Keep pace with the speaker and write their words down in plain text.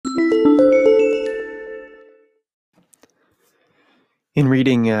In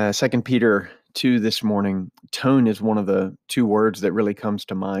reading 2 Peter 2 this morning, tone is one of the two words that really comes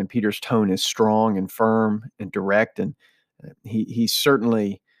to mind. Peter's tone is strong and firm and direct, and he's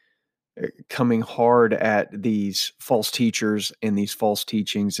certainly coming hard at these false teachers and these false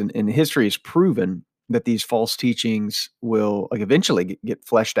teachings. And history has proven that these false teachings will eventually get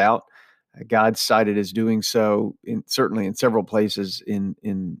fleshed out. God cited as doing so, certainly in several places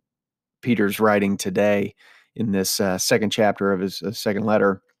in Peter's writing today in this second chapter of his second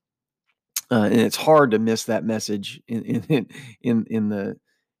letter. And it's hard to miss that message in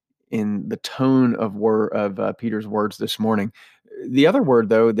the tone of Peter's words this morning. The other word,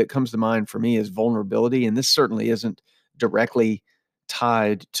 though, that comes to mind for me is vulnerability, and this certainly isn't directly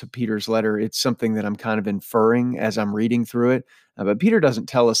tied to Peter's letter. It's something that I'm kind of inferring as I'm reading through it. But Peter doesn't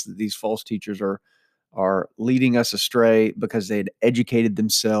tell us that these false teachers are leading us astray because they had educated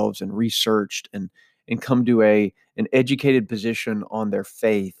themselves and researched and come to an educated position on their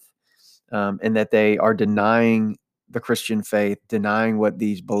faith, and that they are denying the Christian faith, denying what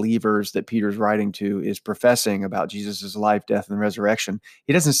these believers that Peter's writing to is professing about Jesus' life, death, and resurrection.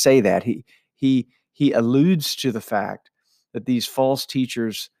 He doesn't say that. He alludes to the fact that these false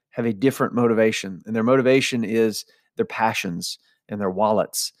teachers have a different motivation, and their motivation is their passions and their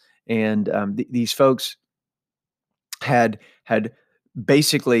wallets. And these folks had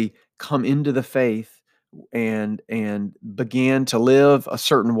basically come into the faith and began to live a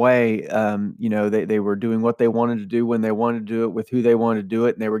certain way. They were doing what they wanted to do when they wanted to do it with who they wanted to do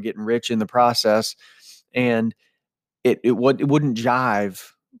it, and they were getting rich in the process. And it wouldn't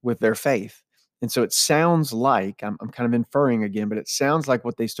jive with their faith. And so it sounds like I'm kind of inferring again, but it sounds like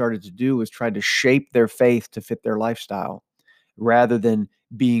what they started to do was try to shape their faith to fit their lifestyle rather than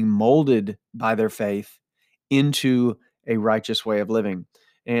being molded by their faith into a righteous way of living.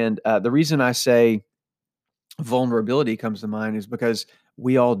 And the reason I say vulnerability comes to mind is because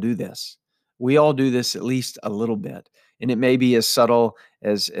we all do this. We all do this at least a little bit. And it may be as subtle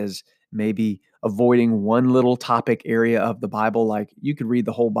as maybe avoiding one little topic area of the Bible. Like you could read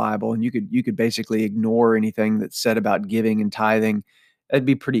the whole Bible and you could basically ignore anything that's said about giving and tithing. That'd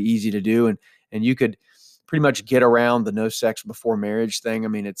be pretty easy to do. And you could pretty much get around the no sex before marriage thing. I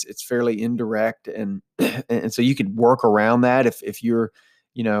mean, it's fairly indirect, and and so you could work around that if you're,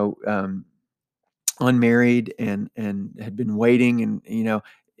 you know, unmarried and had been waiting, and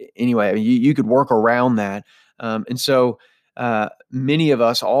anyway, I mean, you could work around that. And so many of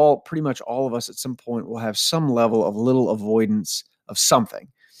us, pretty much all of us at some point will have some level of little avoidance of something.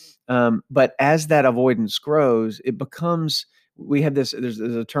 But as that avoidance grows, it becomes, we have this, there's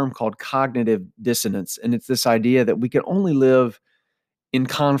a term called cognitive dissonance. And it's this idea that we can only live in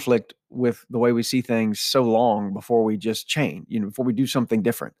conflict with the way we see things so long before we just change, before we do something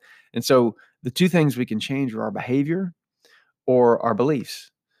different. And so the two things we can change are our behavior or our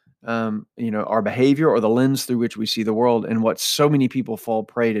beliefs. Our behavior or the lens through which we see the world, and what so many people fall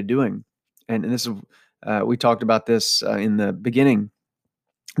prey to doing. And this is, we talked about this in the beginning.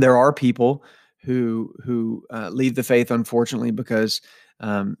 There are people who leave the faith, unfortunately, because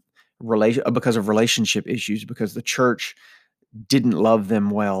because of relationship issues, because the church didn't love them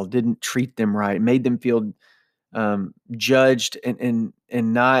well, didn't treat them right, made them feel judged, and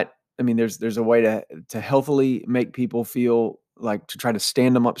not. I mean, there's a way to healthily make people feel like, to try to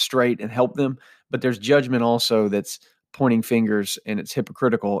stand them up straight and help them, but there's judgment also that's pointing fingers, and it's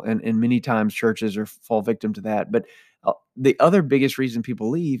hypocritical, and many times churches fall victim to that. But the other biggest reason people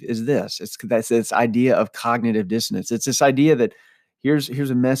leave is that's this idea of cognitive dissonance. It's this idea that here's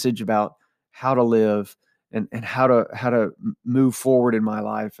a message about how to live and how to move forward in my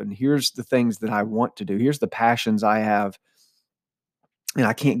life, and here's the things that I want to do, here's the passions I have, and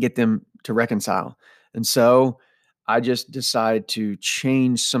I can't get them to reconcile. And so I just decide to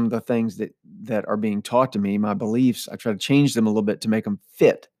change some of the things that are being taught to me, my beliefs. I try to change them a little bit to make them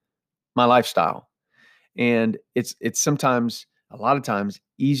fit my lifestyle. And it's sometimes, a lot of times,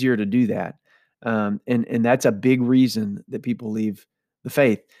 easier to do that. And that's a big reason that people leave the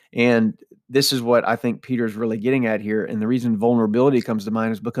faith. And this is what I think Peter's really getting at here. And the reason vulnerability comes to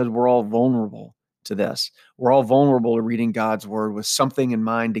mind is because we're all vulnerable to this. We're all vulnerable to reading God's word with something in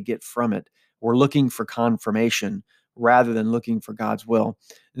mind to get from it. We're looking for confirmation rather than looking for God's will.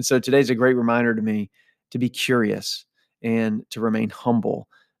 And so today's a great reminder to me to be curious and to remain humble.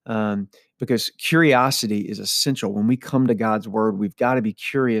 Because curiosity is essential. When we come to God's word, we've got to be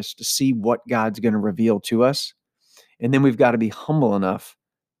curious to see what God's going to reveal to us. And then we've got to be humble enough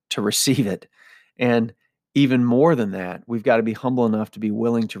to receive it. And even more than that, we've got to be humble enough to be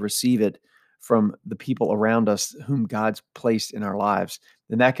willing to receive it from the people around us whom God's placed in our lives.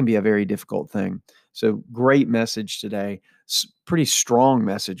 And that can be a very difficult thing. So great message today. Pretty strong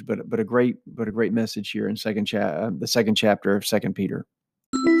message, but a great message here in the second chapter of Second Peter.